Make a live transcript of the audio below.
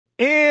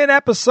In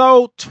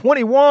episode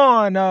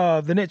 21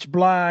 of the Niche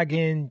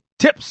Blogging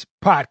Tips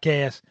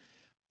podcast,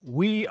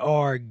 we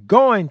are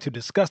going to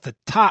discuss the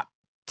top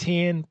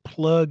 10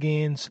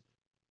 plugins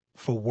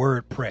for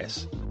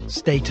WordPress.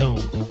 Stay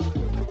tuned.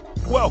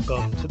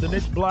 Welcome to the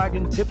Niche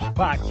Blogging Tips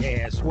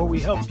podcast, where we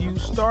help you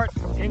start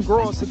and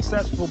grow a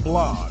successful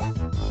blog.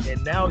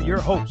 And now your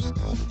host,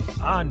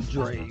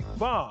 Andre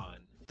Vaughn.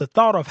 The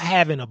thought of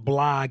having a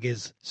blog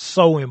is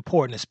so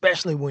important,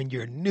 especially when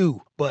you're new.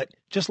 But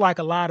just like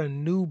a lot of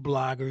new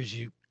bloggers,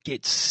 you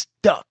get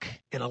stuck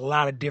in a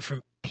lot of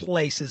different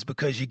places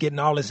because you're getting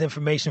all this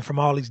information from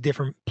all these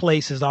different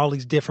places, all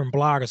these different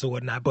bloggers or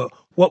whatnot. But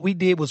what we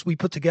did was we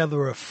put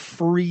together a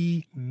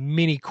free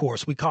mini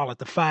course. We call it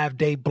the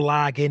 5-day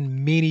blogging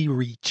mini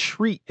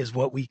retreat is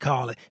what we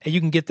call it. And you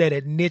can get that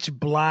at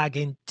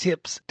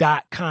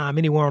nichebloggingtips.com,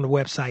 anywhere on the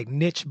website,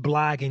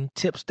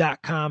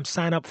 nichebloggingtips.com.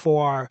 Sign up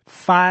for our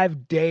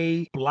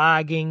 5-day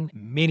blogging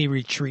mini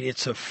retreat.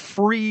 It's a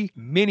free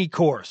mini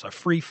course, a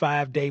free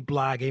 5-day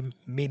blogging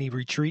mini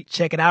retreat.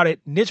 Check it out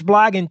at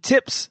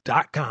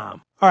nichebloggingtips.com.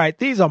 All right,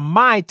 these are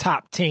my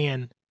top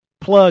 10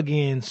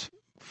 plugins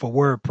for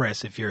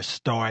WordPress if you're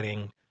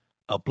starting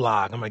a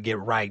blog. I'm going to get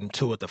right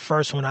into it. The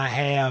first one I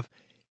have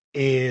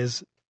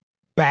is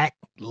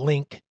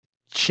Backlink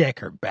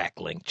Checker.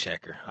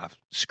 I've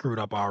screwed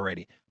up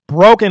already.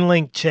 Broken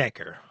Link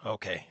Checker.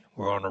 Okay,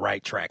 we're on the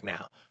right track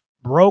now.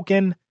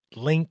 Broken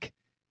Link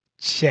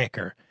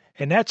Checker.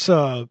 And that's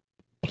a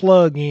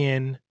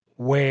plugin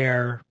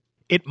where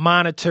it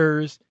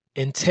monitors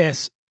and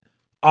tests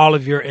all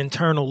of your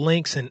internal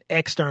links and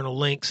external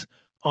links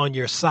on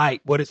your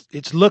site. What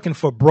it's looking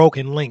for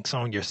broken links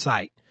on your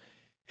site,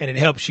 and it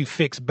helps you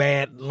fix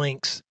bad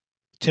links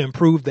to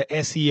improve the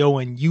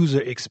SEO and user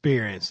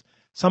experience.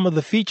 Some of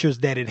the features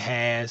that it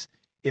has,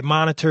 it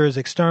monitors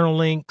external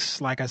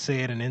links, like I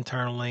said, and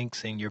internal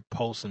links in your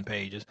posts and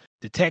pages,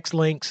 detects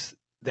links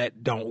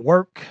that don't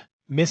work,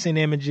 missing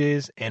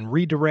images, and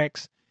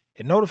redirects.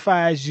 It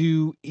notifies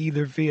you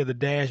either via the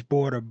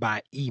dashboard or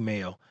by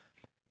email.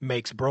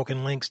 Makes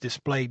broken links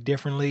display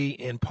differently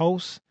in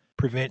posts,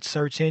 prevents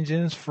search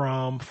engines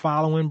from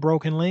following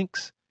broken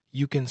links.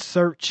 You can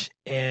search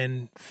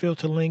and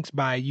filter links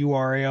by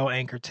URL,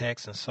 anchor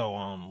text, and so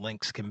on.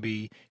 Links can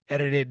be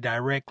edited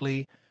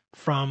directly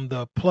from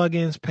the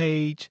plugins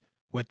page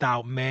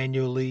without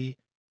manually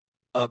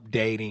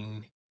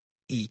updating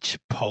each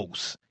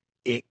post.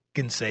 It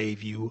can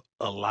save you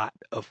a lot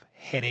of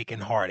headache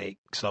and heartache.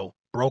 So,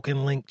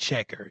 Broken Link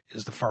Checker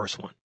is the first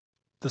one.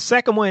 The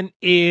second one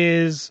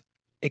is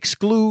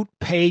Exclude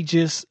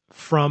Pages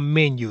from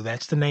Menu.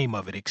 That's the name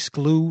of it.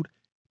 Exclude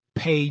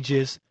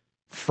Pages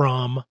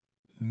from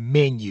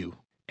Menu.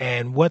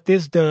 And what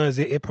this does,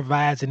 it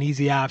provides an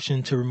easy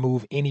option to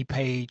remove any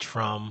page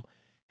from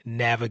the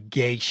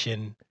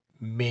navigation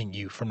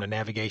menu.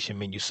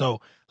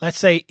 So let's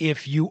say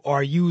if you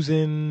are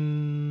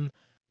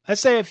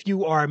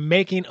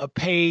making a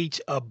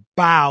page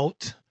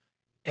about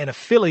an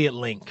affiliate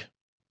link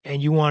and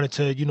you wanted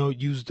to,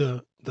 use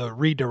the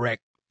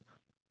redirect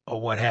or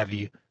what have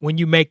you. When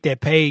you make that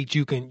page,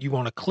 you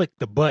want to click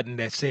the button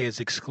that says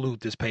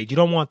exclude this page. You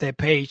don't want that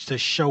page to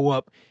show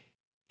up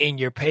in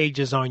your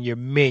pages on your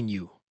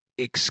menu.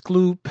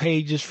 Exclude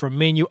pages from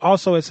menu.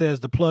 Also, it says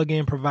the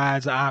plugin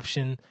provides an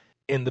option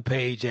in the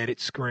page edit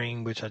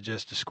screen, which I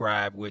just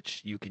described,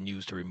 which you can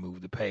use to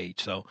remove the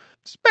page. So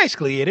it's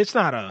basically it. It's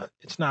not a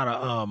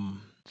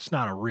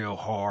real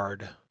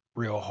hard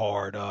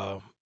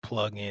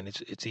plugin.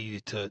 It's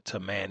easy to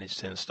manage,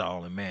 to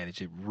install and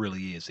manage. It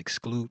really is.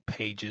 Exclude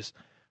pages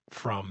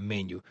from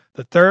menu.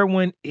 The third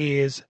one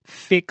is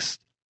Fix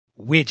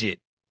Widget.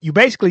 You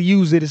basically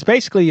use it. It's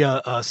basically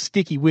a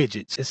sticky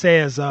widget. It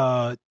says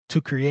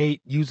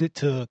use it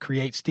to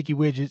create sticky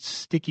widgets,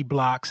 sticky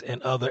blocks,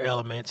 and other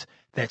elements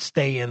that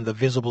stay in the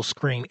visible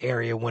screen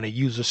area when a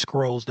user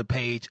scrolls the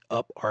page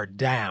up or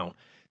down.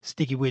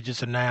 Sticky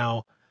widgets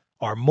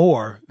are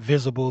more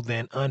visible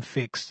than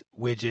unfixed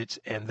widgets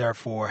and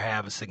therefore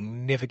have a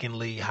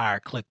significantly higher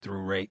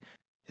click-through rate.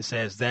 It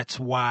says that's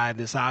why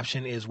this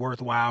option is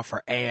worthwhile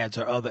for ads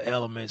or other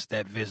elements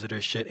that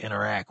visitors should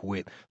interact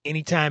with.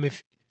 Anytime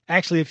if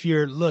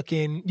you're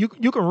looking, you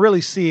can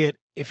really see it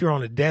if you're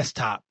on a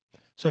desktop.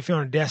 So if you're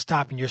on a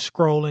desktop and you're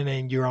scrolling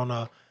and you're on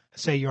a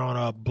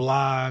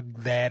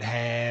blog that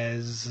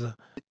has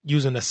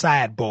using a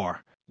sidebar,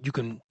 you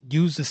can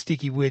use the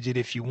sticky widget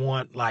if you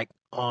want. Like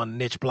on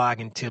Niche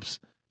Blogging Tips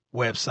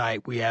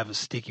website, we have a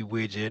sticky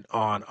widget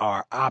on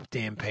our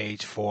opt-in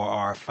page for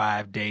our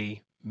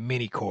 5-day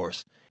mini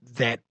course.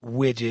 That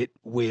widget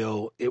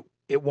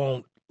it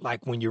won't,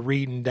 like when you're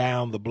reading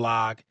down the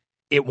blog,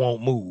 it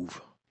won't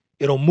move.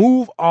 It'll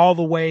move all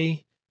the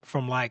way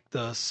from like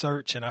the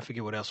search, and I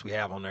forget what else we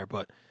have on there,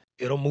 but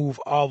it'll move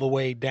all the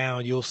way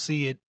down. You'll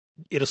see it.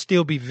 It'll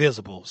still be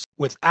visible.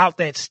 Without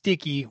that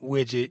sticky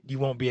widget, you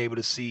won't be able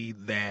to see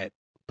that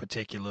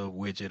particular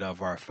widget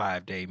of our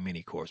 5-day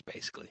mini course,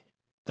 basically.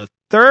 The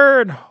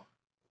third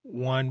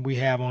one we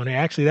have on here,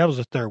 actually, that was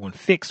the third one,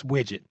 Fix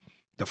Widget.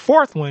 The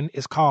fourth one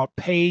is called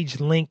Page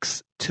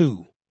Links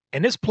 2.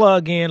 And this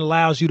plugin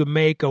allows you to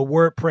make a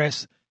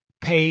WordPress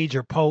page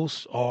or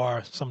post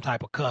or some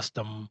type of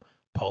custom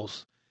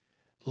post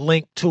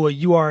link to a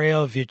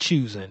URL if you're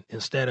choosing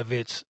instead of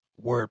its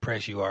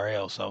WordPress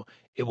URL. So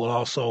it will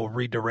also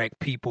redirect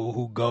people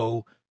who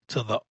go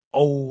to the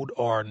old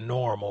or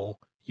normal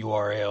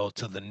URL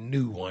to the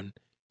new one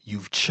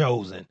you've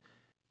chosen.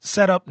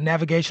 Set up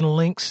navigational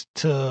links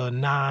to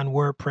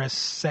non-WordPress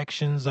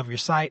sections of your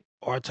site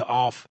or to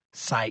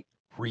off-site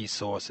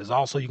resources.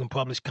 Also, you can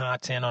publish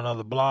content on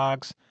other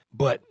blogs,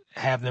 but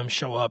have them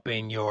show up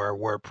in your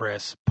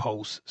WordPress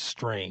post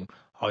stream.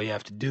 All you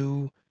have to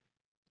do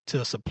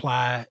to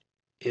supply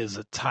is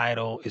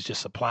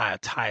just supply a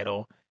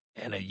title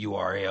and a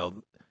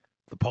URL.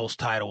 The post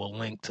title will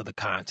link to the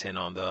content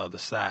on the other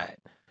side.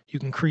 You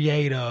can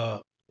create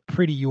a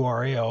pretty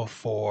URL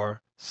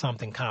for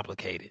something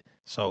complicated.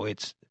 So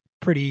it's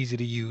pretty easy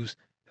to use.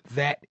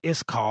 That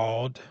is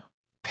called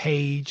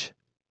Page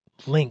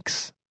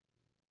Links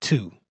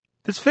 2.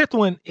 This fifth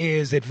one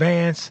is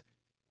Advanced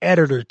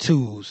Editor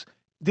Tools.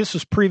 This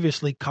was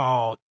previously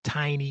called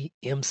Tiny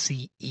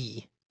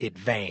MCE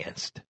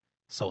Advanced.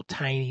 So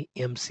Tiny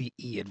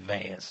MCE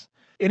Advanced.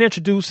 It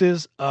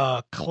introduces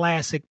a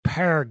classic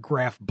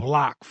paragraph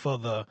block for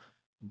the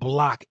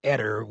block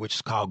editor, which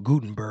is called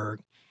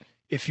Gutenberg.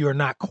 If you're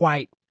not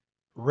quite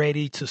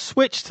ready to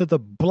switch to the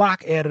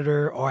block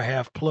editor or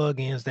have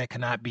plugins that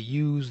cannot be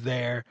used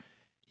there,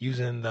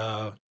 using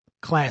the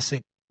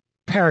classic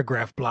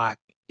paragraph block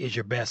is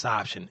your best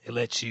option. It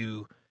lets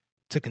you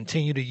to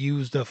continue to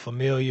use the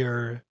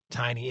familiar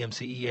Tiny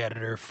MCE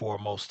editor for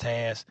most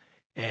tasks,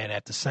 and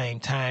at the same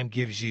time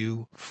gives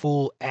you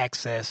full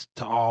access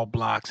to all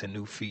blocks and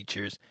new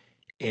features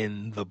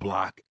in the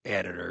block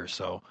editor.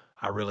 So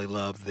I really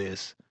love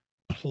this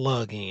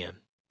plugin.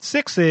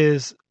 6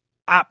 is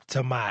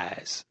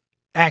Optimize.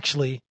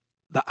 Actually,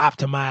 the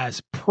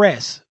Optimize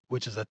Press,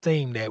 which is a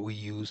theme that we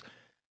use,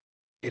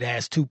 it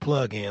has 2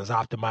 plugins,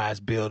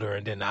 Optimize Builder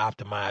and then the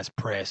Optimize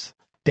Press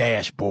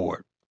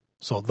dashboard.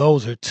 So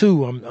those are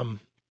 2.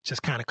 I'm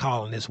just kind of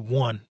calling this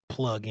one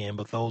plugin,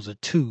 but those are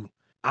 2.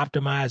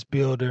 Optimize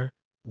Builder,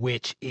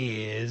 which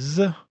is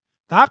the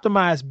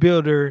Optimize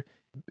Builder.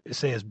 It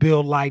says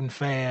build lightning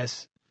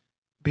fast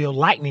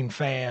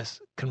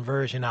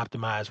conversion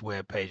optimized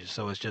web pages.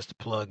 So it's just a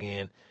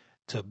plugin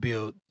to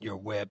build your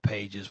web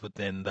pages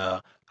within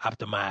the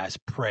Optimize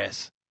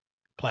Press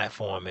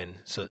platform. And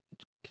so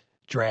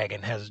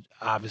Dragon has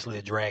obviously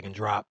a drag and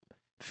drop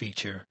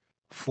feature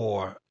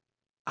for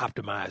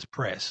Optimize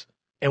Press.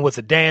 And with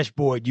the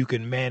dashboard, you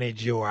can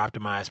manage your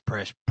Optimize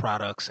Press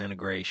products,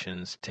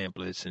 integrations,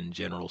 templates, and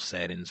general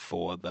settings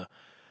for the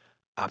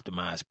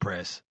Optimize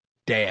Press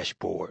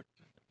dashboard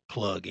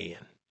plugin.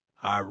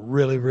 I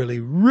really,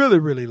 really, really,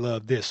 really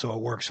love this, so it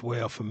works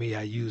well for me.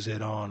 I use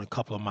it on a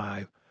couple of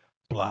my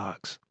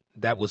blogs.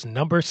 That was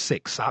number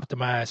 6,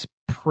 Optimize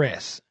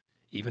Press.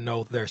 Even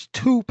though there's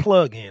 2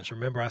 plugins.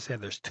 Remember I said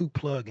there's 2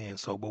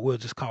 plugins, but we'll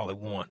just call it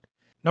one.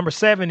 Number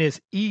 7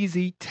 is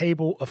Easy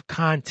Table of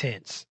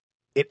Contents.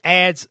 It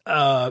adds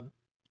a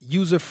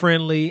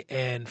user-friendly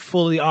and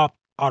fully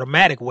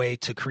automatic way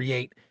to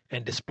create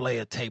and display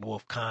a table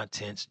of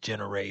contents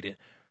generated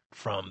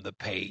from the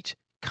page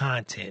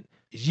content.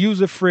 It's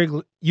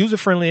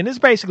user-friendly, and it's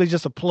basically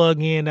just a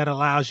plugin that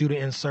allows you to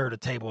insert a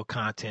table of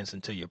contents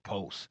into your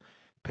post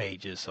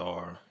pages,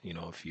 or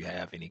if you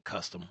have any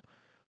custom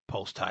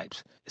post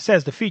types. It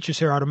says the features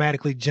here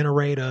automatically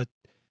generate a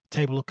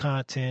table of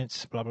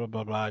contents, blah blah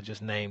blah blah.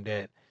 Just named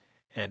that,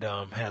 and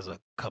has a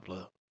couple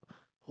of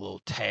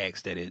little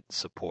tags that it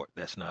support.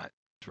 It's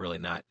really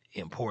not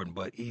important,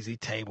 but easy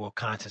table of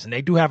contents. And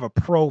they do have a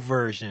pro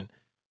version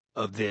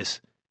of this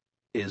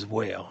as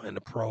well. And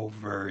the pro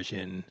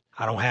version,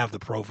 I don't have the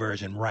pro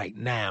version right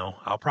now.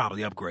 I'll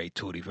probably upgrade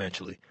to it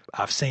eventually.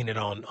 I've seen it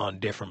on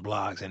different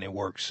blogs, and it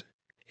works.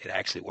 It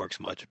actually works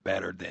much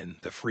better than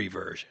the free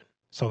version.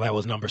 So that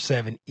was number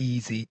 7,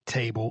 Easy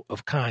Table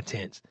of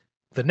Contents.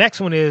 The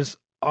next one is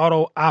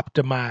Auto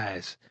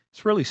Optimize.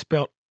 It's really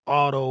spelled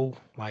auto,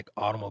 like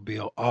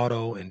automobile,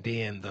 auto, and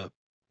then the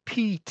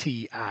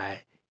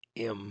Ptimize,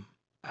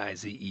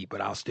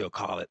 but I'll still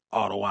call it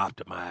Auto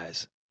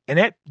Optimize. And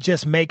that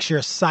just makes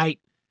your site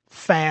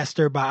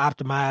faster by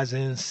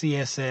optimizing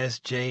CSS,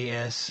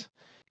 JS,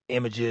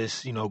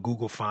 images,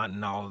 Google font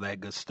and all of that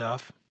good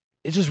stuff.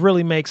 It just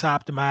really makes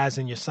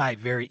optimizing your site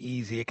very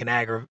easy. It can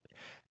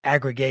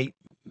aggregate,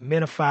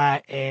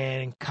 minify,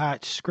 and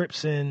catch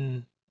scripts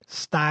and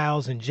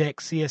styles,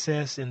 inject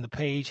CSS in the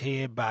page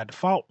head by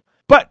default,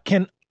 but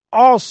can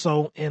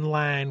also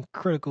inline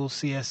critical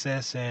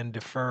CSS and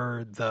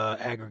defer the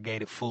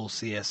aggregated full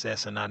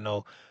CSS. And I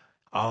know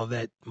all of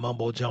that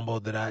mumbo jumbo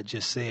that I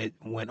just said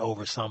went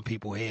over some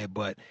people's head,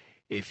 but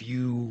if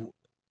you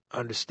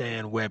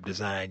understand web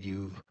design,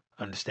 you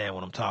understand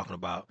what I'm talking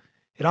about.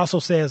 It also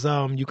says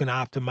you can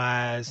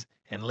optimize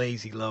and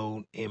lazy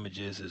load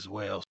images as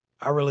well.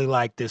 I really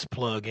like this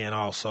plugin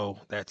also.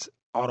 That's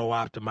Auto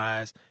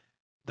Optimize.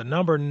 The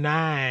number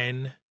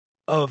 9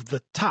 of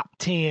the top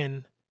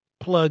 10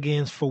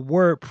 plugins for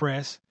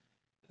WordPress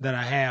that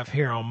I have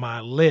here on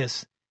my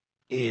list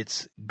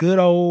It's good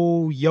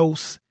old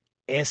Yoast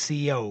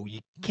SEO. You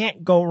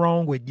can't go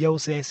wrong with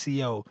Yoast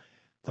SEO.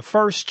 The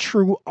first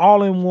true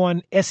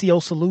all-in-one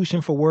SEO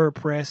solution for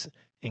WordPress,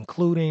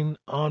 including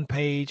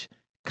on-page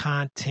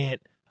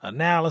content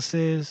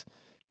analysis.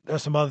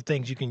 There's some other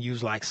things you can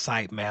use like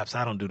sitemaps.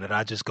 I don't do that.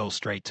 I just go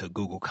straight to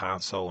Google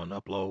Console and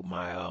upload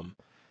my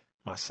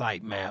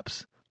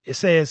sitemaps. It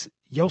says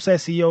Yoast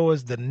SEO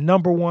is the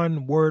number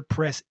one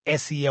WordPress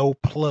SEO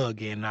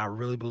plugin. I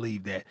really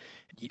believe that.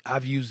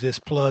 I've used this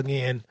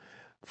plugin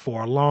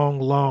for a long,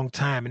 long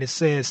time, and it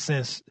says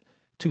since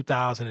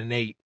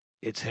 2008,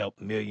 it's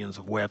helped millions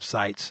of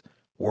websites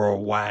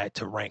worldwide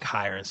to rank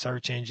higher in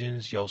search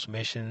engines. Yoast's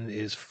mission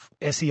is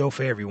SEO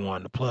for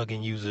everyone. The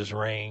plugin users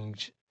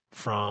range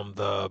from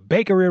the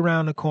bakery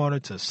around the corner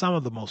to some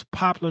of the most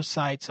popular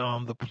sites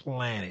on the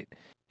planet.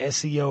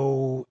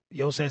 SEO,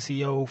 Yoast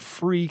SEO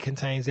free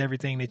contains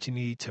everything that you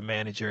need to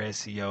manage your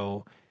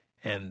SEO,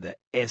 and the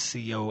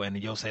SEO and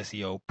the Yoast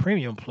SEO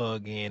premium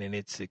plugin and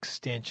its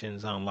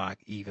extensions unlock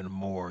even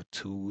more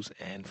tools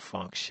and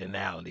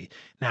functionality.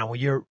 Now, when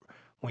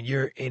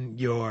you're in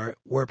your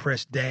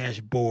WordPress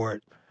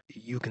dashboard,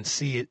 you can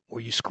see it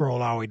where you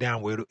scroll all the way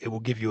down where it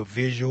will give you a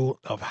visual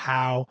of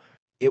how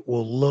it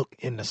will look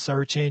in the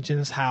search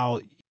engines,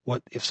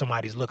 what if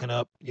somebody's looking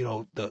up,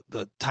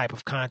 the type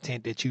of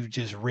content that you've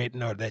just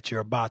written or that you're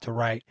about to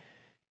write.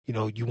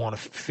 You want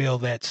to fill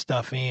that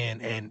stuff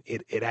in, and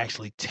it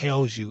actually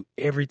tells you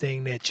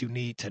everything that you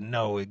need to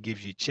know. It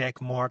gives you check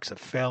marks, a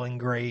failing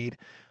grade,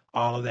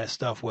 all of that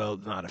stuff. Well,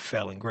 not a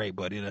failing grade,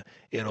 but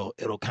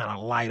it'll kind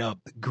of light up.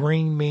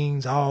 Green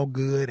means all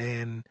good,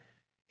 and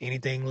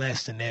anything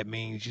less than that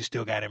means you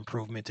still got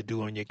improvement to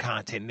do on your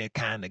content, and it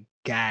kind of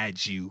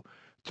guides you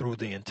through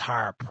the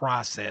entire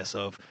process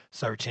of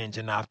search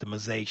engine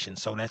optimization.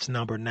 So that's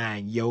number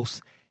 9, Yoast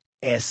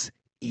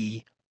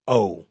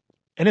SEO.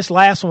 And this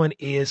last one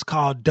is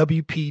called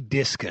WP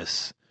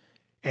Discus,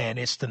 and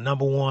it's the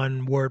number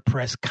one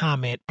WordPress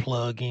comment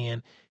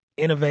plugin.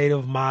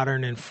 Innovative,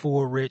 modern, and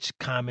full rich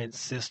comment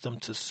system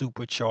to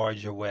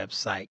supercharge your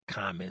website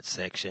comment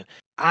section.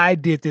 I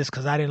did this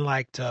because I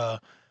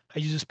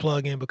use this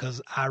plugin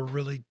because I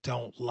really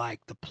don't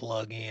like the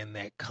plugin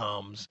that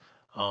comes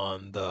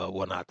on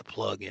not the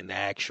plugin, the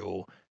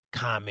actual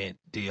comment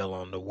deal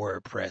on the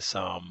WordPress,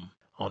 on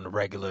the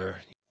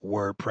regular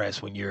WordPress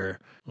when you're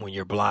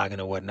blogging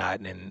or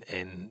whatnot,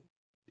 and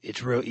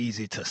it's real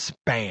easy to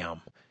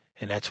spam,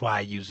 and that's why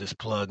I use this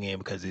plugin,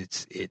 because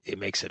it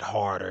makes it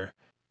harder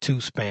to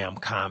spam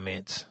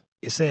comments.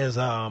 It says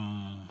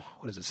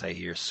what does it say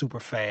here? Super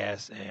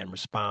fast and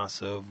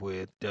responsive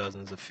with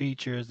dozens of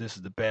features. This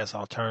is the best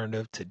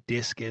alternative to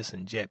Discus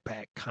and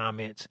Jetpack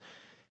comments,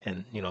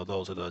 and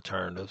those are the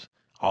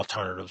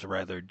alternatives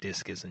rather,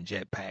 Discus and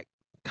Jetpack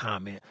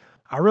comment.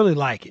 I really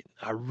like it.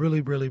 I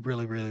really, really,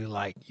 really, really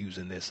like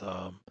using this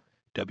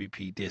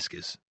WP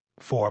Discus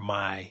for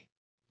my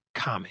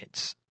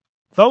comments.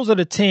 Those are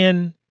the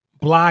 10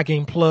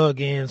 blogging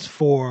plugins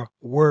for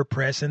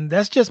WordPress, and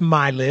that's just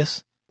my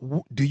list.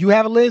 Do you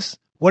have a list?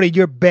 What are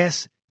your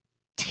best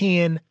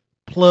 10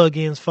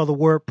 plugins for the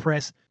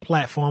WordPress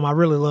platform? I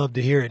really love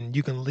to hear it, and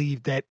you can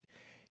leave that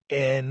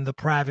in the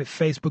private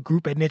Facebook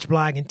group at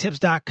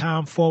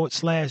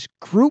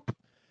nichebloggingtips.com/group.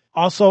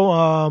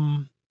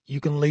 Also, you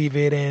can leave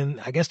it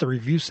in, I guess, the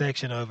review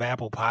section of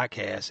Apple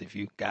Podcasts. If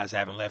you guys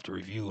haven't left a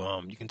review,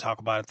 you can talk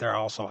about it there.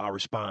 Also, I'll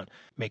respond.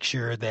 Make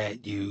sure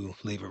that you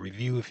leave a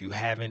review if you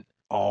haven't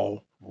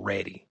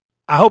already.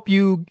 I hope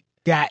you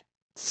got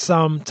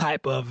some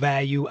type of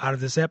value out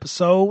of this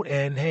episode.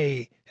 And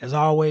hey, as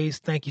always,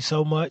 thank you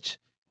so much.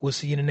 We'll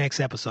see you in the next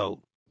episode.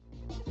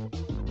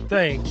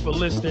 Thanks for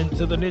listening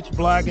to the Niche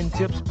Blogging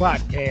Tips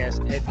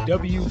podcast at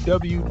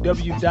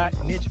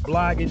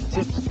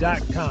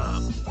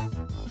www.nichebloggingtips.com.